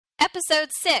Episode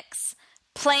 6,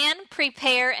 Plan,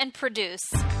 Prepare, and Produce.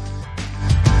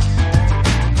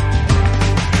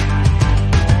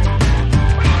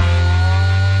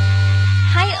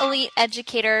 Hi, Elite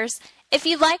Educators. If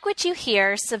you like what you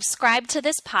hear, subscribe to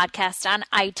this podcast on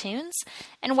iTunes,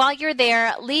 and while you're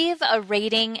there, leave a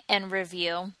rating and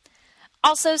review.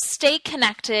 Also, stay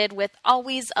connected with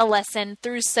Always a Lesson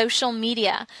through social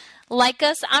media. Like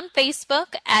us on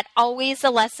Facebook at Always a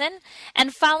Lesson,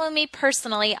 and follow me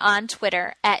personally on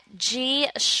Twitter at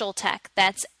gschultek.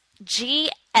 That's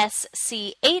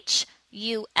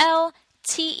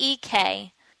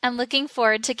GSCHULTEK. I'm looking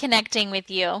forward to connecting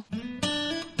with you.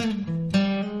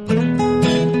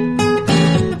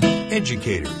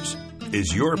 Educators,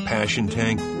 is your passion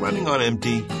tank running on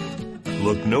empty?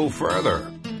 Look no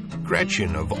further.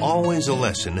 Gretchen of Always a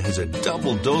Lesson has a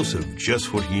double dose of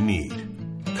just what you need.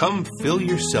 Come fill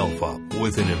yourself up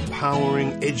with an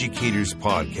empowering educators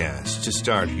podcast to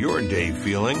start your day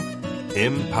feeling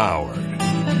empowered.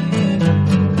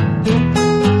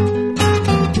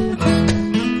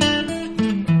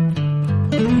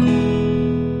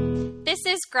 This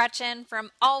is Gretchen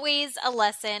from Always a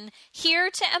Lesson,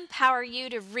 here to empower you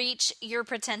to reach your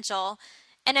potential.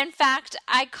 And in fact,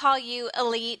 I call you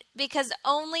elite because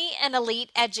only an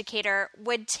elite educator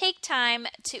would take time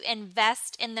to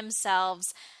invest in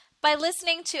themselves by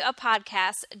listening to a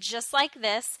podcast just like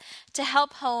this to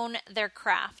help hone their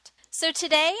craft. So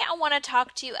today I want to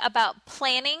talk to you about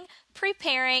planning,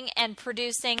 preparing, and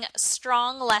producing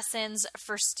strong lessons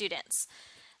for students.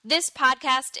 This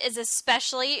podcast is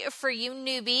especially for you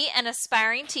newbie and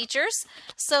aspiring teachers,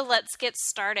 so let's get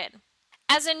started.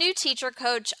 As a new teacher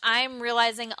coach, I'm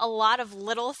realizing a lot of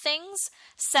little things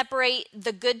separate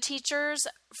the good teachers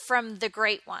from the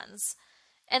great ones.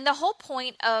 And the whole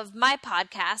point of my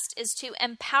podcast is to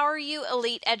empower you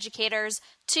elite educators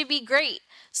to be great.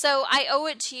 So I owe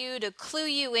it to you to clue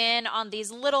you in on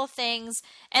these little things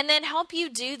and then help you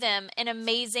do them in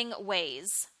amazing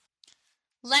ways.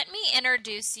 Let me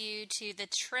introduce you to the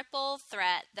triple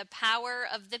threat, the power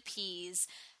of the P's.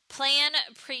 Plan,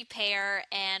 prepare,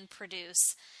 and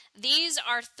produce. These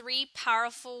are three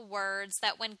powerful words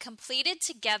that, when completed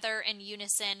together in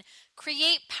unison,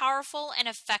 create powerful and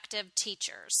effective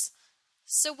teachers.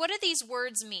 So what do these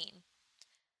words mean?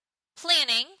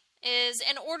 Planning is,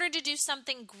 in order to do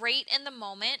something great in the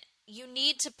moment, you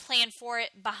need to plan for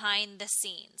it behind the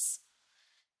scenes.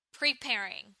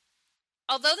 Preparing.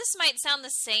 Although this might sound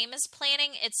the same as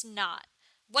planning, it's not.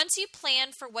 Once you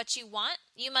plan for what you want,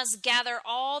 you must gather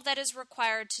all that is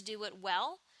required to do it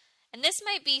well, and this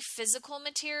might be physical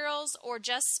materials or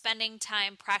just spending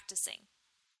time practicing.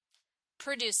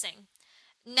 Producing.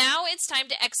 Now it's time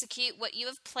to execute what you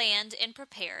have planned and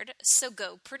prepared, so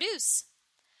go produce.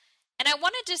 And I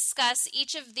want to discuss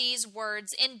each of these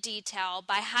words in detail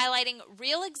by highlighting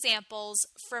real examples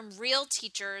from real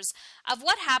teachers of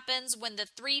what happens when the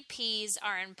 3 P's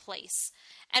are in place.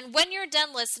 And when you're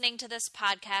done listening to this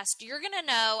podcast, you're going to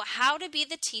know how to be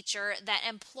the teacher that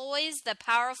employs the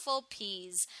powerful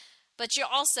P's, but you'll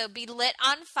also be lit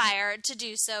on fire to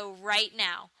do so right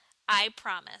now. I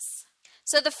promise.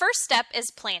 So the first step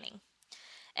is planning.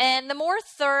 And the more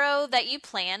thorough that you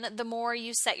plan, the more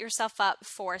you set yourself up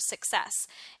for success.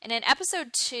 And in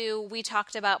episode 2, we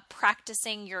talked about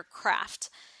practicing your craft.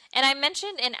 And I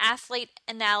mentioned an athlete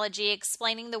analogy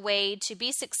explaining the way to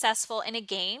be successful in a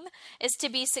game is to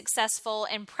be successful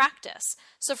in practice.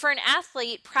 So for an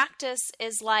athlete, practice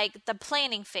is like the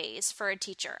planning phase for a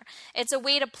teacher. It's a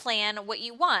way to plan what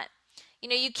you want. You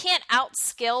know, you can't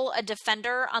outskill a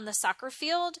defender on the soccer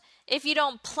field if you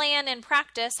don't plan and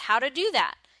practice how to do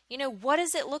that. You know, what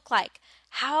does it look like?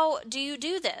 How do you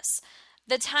do this?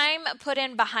 The time put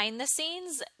in behind the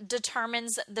scenes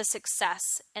determines the success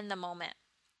in the moment.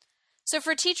 So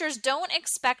for teachers, don't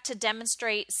expect to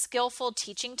demonstrate skillful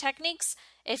teaching techniques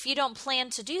if you don't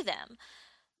plan to do them.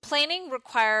 Planning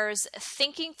requires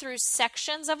thinking through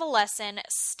sections of a lesson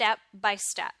step by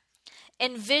step,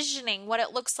 envisioning what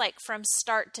it looks like from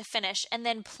start to finish, and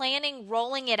then planning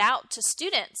rolling it out to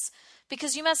students,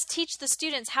 because you must teach the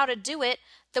students how to do it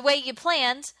the way you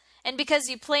planned, and because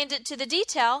you planned it to the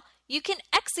detail, you can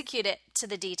execute it to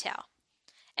the detail.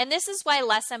 And this is why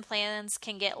lesson plans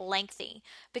can get lengthy,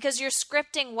 because you're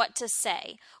scripting what to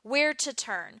say, where to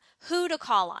turn, who to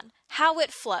call on, how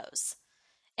it flows.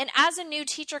 And as a new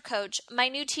teacher coach, my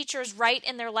new teachers write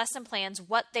in their lesson plans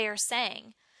what they are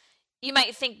saying. You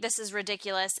might think this is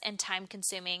ridiculous and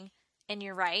time-consuming, and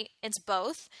you're right, it's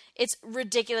both. It's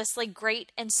ridiculously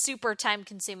great and super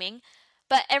time-consuming,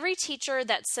 but every teacher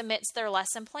that submits their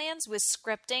lesson plans with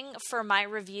scripting for my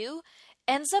review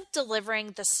ends up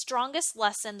delivering the strongest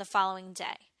lesson the following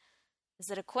day. Is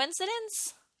it a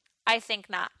coincidence? I think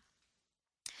not.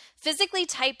 Physically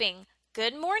typing,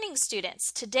 "Good morning,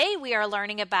 students. Today we are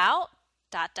learning about ...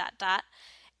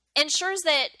 ensures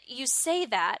that you say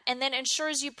that and then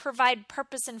ensures you provide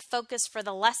purpose and focus for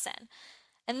the lesson.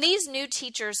 And these new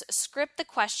teachers script the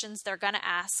questions they're going to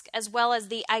ask as well as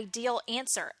the ideal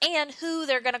answer and who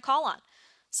they're going to call on.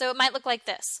 So it might look like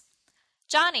this.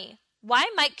 "Johnny,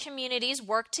 why might communities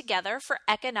work together for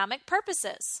economic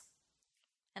purposes?"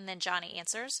 And then Johnny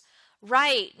answers,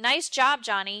 "Right, nice job,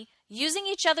 Johnny. Using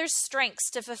each other's strengths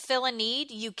to fulfill a need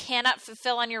you cannot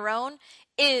fulfill on your own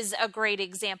is a great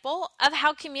example of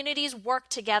how communities work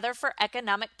together for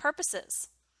economic purposes."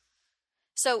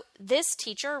 So this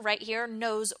teacher right here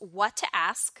knows what to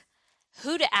ask,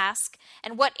 who to ask,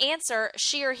 and what answer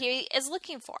she or he is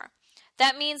looking for.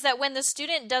 That means that when the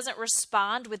student doesn't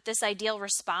respond with this ideal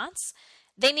response,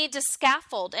 they need to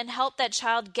scaffold and help that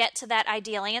child get to that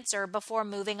ideal answer before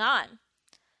moving on.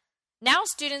 Now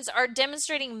students are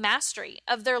demonstrating mastery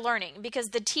of their learning because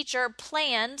the teacher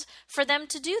planned for them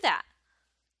to do that.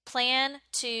 Plan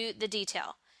to the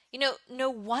detail. No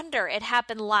wonder it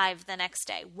happened live the next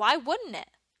day. Why wouldn't it?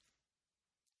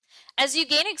 As you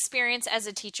gain experience as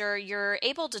a teacher, you're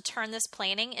able to turn this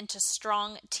planning into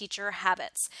strong teacher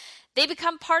habits. They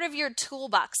become part of your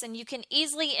toolbox, and you can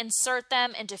easily insert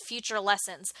them into future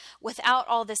lessons without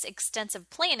all this extensive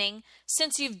planning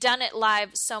since you've done it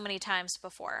live so many times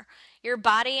before. Your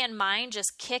body and mind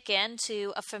just kick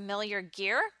into a familiar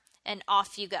gear, and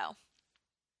off you go.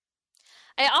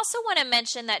 I also want to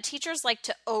mention that teachers like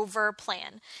to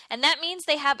over-plan, and that means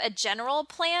they have a general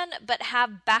plan but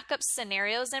have backup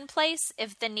scenarios in place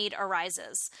if the need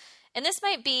arises. And this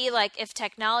might be like if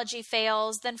technology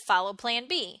fails, then follow plan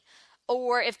B.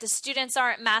 Or if the students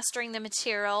aren't mastering the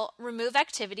material, remove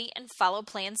activity and follow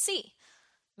plan C.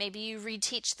 Maybe you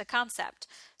reteach the concept.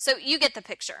 So you get the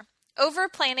picture.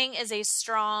 Over-planning is a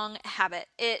strong habit.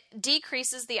 It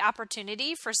decreases the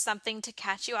opportunity for something to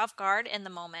catch you off guard in the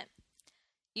moment.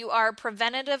 You are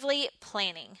preventatively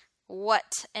planning.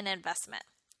 What an investment.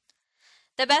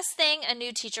 The best thing a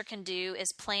new teacher can do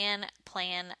is plan,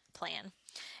 plan, plan.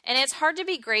 And it's hard to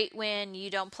be great when you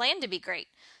don't plan to be great.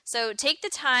 So take the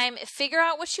time, figure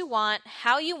out what you want,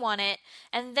 how you want it,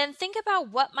 and then think about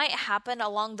what might happen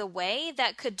along the way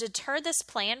that could deter this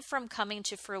plan from coming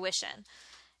to fruition.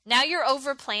 Now you're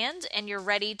over-planned and you're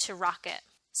ready to rock it.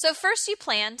 So first you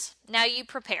planned, now you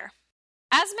prepare.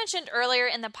 As mentioned earlier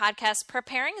in the podcast,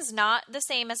 preparing is not the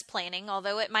same as planning,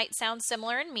 although it might sound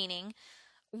similar in meaning.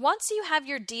 Once you have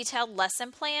your detailed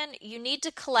lesson plan, you need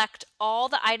to collect all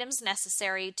the items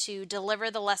necessary to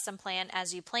deliver the lesson plan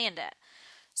as you planned it.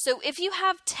 So if you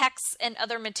have texts and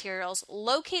other materials,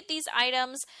 locate these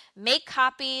items, make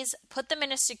copies, put them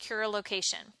in a secure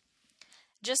location.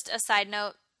 Just a side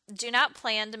note, do not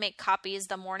plan to make copies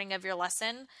the morning of your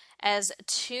lesson, as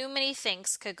too many things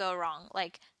could go wrong,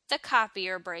 like the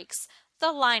copier breaks,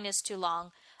 the line is too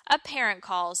long, a parent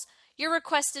calls, you're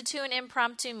requested to an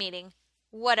impromptu meeting,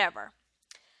 whatever.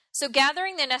 So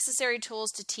gathering the necessary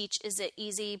tools to teach is an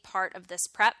easy part of this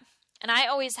prep. And I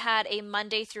always had a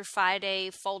Monday through Friday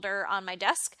folder on my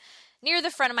desk near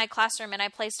the front of my classroom, and I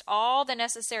placed all the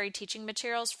necessary teaching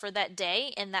materials for that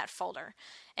day in that folder.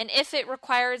 And if it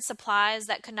required supplies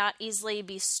that could not easily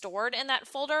be stored in that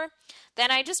folder,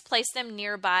 then I just placed them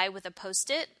nearby with a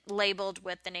Post-it labeled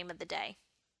with the name of the day.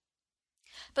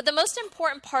 But the most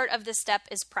important part of this step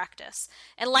is practice.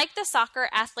 And like the soccer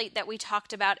athlete that we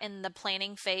talked about in the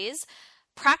planning phase,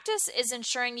 practice is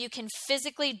ensuring you can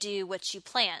physically do what you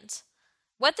planned.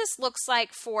 What this looks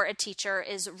like for a teacher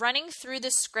is running through the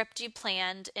script you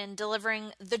planned and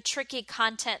delivering the tricky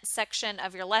content section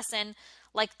of your lesson,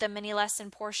 like the mini lesson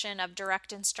portion of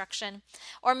direct instruction,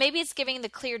 or maybe it's giving the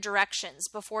clear directions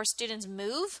before students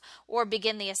move or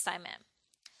begin the assignment.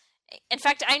 In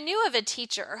fact, I knew of a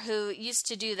teacher who used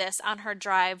to do this on her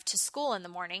drive to school in the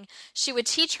morning. She would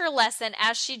teach her lesson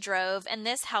as she drove, and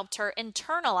this helped her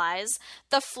internalize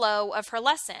the flow of her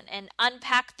lesson and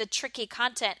unpack the tricky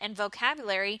content and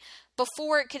vocabulary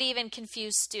before it could even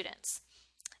confuse students.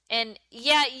 And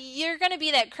yeah, you're going to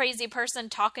be that crazy person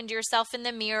talking to yourself in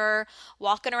the mirror,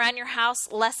 walking around your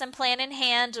house, lesson plan in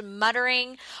hand,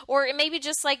 muttering, or it may be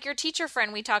just like your teacher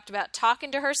friend we talked about, talking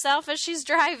to herself as she's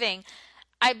driving.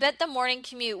 I bet the morning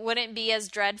commute wouldn't be as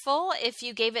dreadful if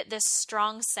you gave it this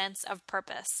strong sense of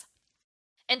purpose.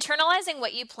 Internalizing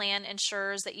what you plan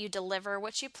ensures that you deliver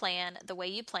what you plan the way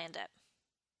you planned it.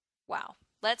 Wow,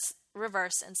 let's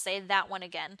reverse and say that one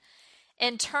again.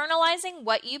 Internalizing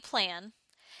what you plan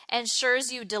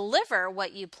ensures you deliver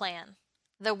what you plan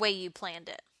the way you planned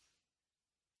it.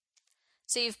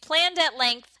 So you've planned at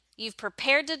length, You've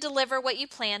prepared to deliver what you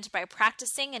planned by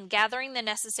practicing and gathering the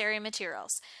necessary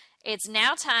materials. It's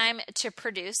now time to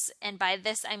produce, and by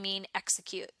this I mean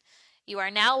execute. You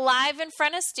are now live in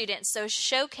front of students, so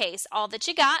showcase all that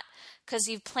you got because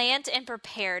you've planned and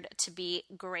prepared to be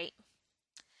great.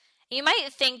 You might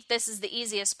think this is the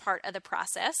easiest part of the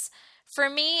process. For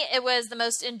me, it was the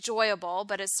most enjoyable,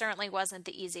 but it certainly wasn't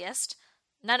the easiest.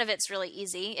 None of it's really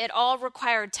easy. It all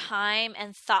required time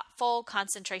and thoughtful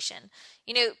concentration.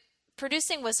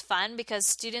 Producing was fun because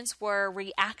students were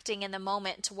reacting in the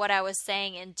moment to what I was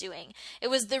saying and doing. It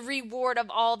was the reward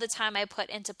of all the time I put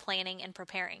into planning and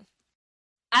preparing.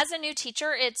 As a new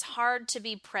teacher, it's hard to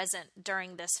be present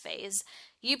during this phase.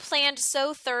 You planned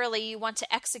so thoroughly you want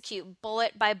to execute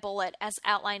bullet by bullet as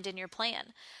outlined in your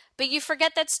plan. But you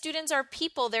forget that students are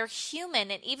people, they're human,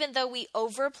 and even though we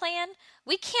overplan,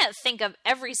 we can't think of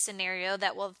every scenario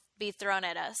that will be thrown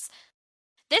at us.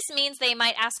 This means they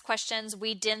might ask questions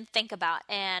we didn't think about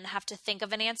and have to think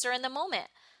of an answer in the moment.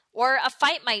 Or a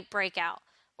fight might break out.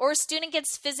 Or a student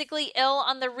gets physically ill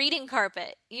on the reading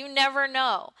carpet. You never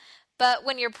know. But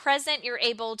when you're present, you're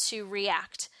able to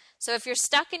react. So if you're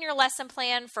stuck in your lesson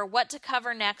plan for what to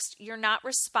cover next, you're not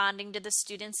responding to the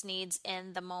student's needs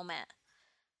in the moment.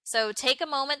 So take a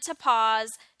moment to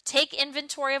pause, take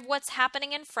inventory of what's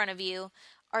happening in front of you.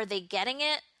 Are they getting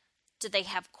it? Do they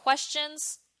have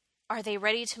questions? Are they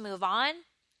ready to move on?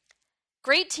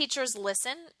 Great teachers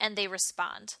listen and they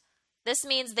respond. This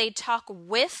means they talk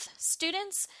with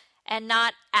students and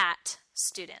not at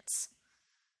students.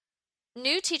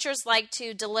 New teachers like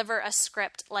to deliver a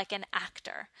script like an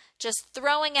actor, just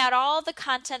throwing out all the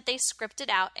content they scripted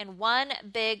out in one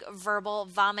big verbal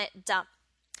vomit dump.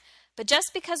 But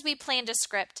just because we planned a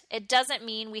script, it doesn't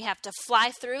mean we have to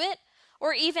fly through it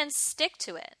or even stick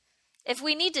to it. If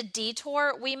we need to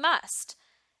detour, we must.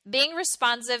 Being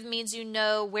responsive means you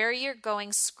know where you're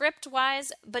going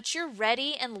script-wise, but you're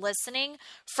ready and listening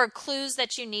for clues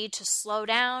that you need to slow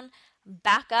down,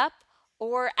 back up,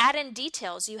 or add in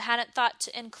details you hadn't thought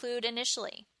to include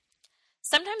initially.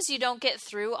 Sometimes you don't get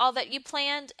through all that you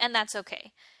planned, and that's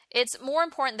okay. It's more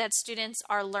important that students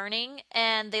are learning,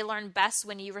 and they learn best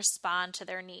when you respond to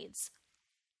their needs.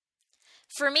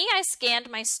 For me, I scanned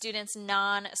my students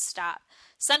non-stop.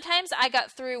 Sometimes I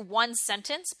got through one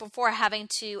sentence before having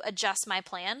to adjust my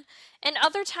plan, and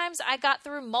other times I got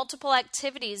through multiple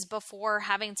activities before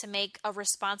having to make a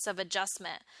responsive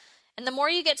adjustment. And the more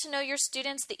you get to know your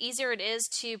students, the easier it is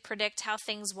to predict how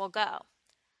things will go.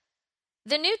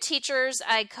 The new teachers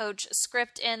I coach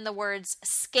script in the words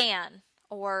scan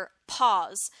or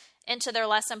pause into their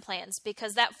lesson plans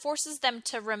because that forces them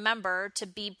to remember to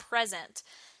be present.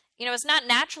 It's not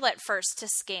natural at first to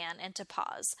scan and to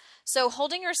pause. So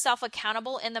holding yourself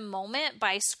accountable in the moment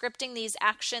by scripting these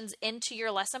actions into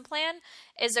your lesson plan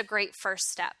is a great first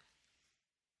step.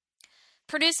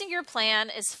 Producing your plan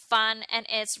is fun and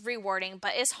it's rewarding,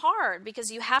 but it's hard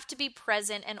because you have to be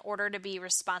present in order to be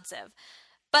responsive.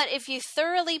 But if you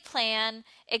thoroughly plan,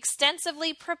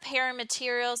 extensively prepare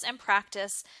materials and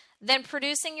practice, then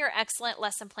producing your excellent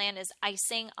lesson plan is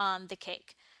icing on the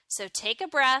cake. So take a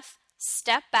breath,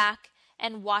 step back,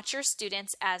 and watch your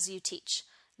students as you teach.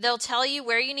 They'll tell you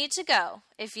where you need to go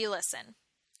if you listen.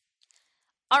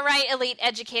 All right, elite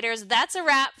educators, that's a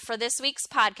wrap for this week's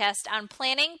podcast on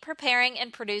planning, preparing,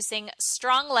 and producing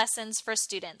strong lessons for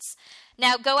students.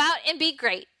 Now go out and be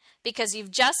great because you've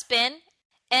just been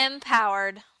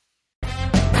empowered.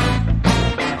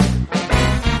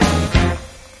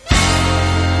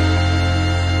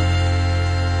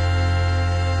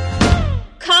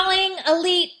 Calling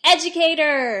elite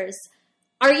educators.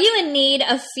 Are you in need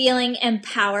of feeling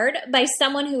empowered by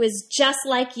someone who is just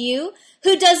like you,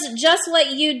 who does just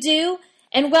what you do,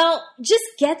 and just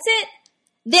gets it?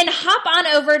 Then hop on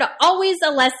over to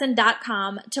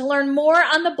alwaysalesson.com to learn more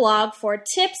on the blog for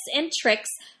tips and tricks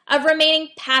of remaining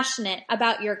passionate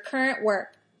about your current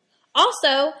work.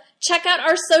 Also, check out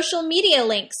our social media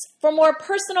links for more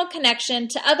personal connection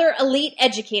to other elite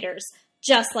educators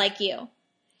just like you.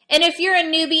 And if you're a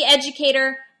newbie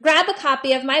educator, grab a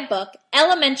copy of my book,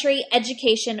 Elementary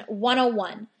Education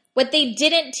 101, What They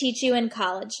Didn't Teach You in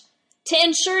College, to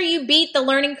ensure you beat the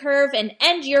learning curve and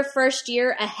end your first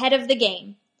year ahead of the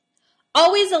game.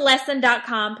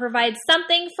 Alwaysalesson.com provides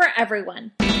something for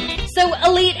everyone. So,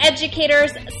 elite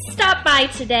educators, stop by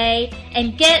today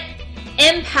and get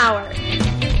empowered.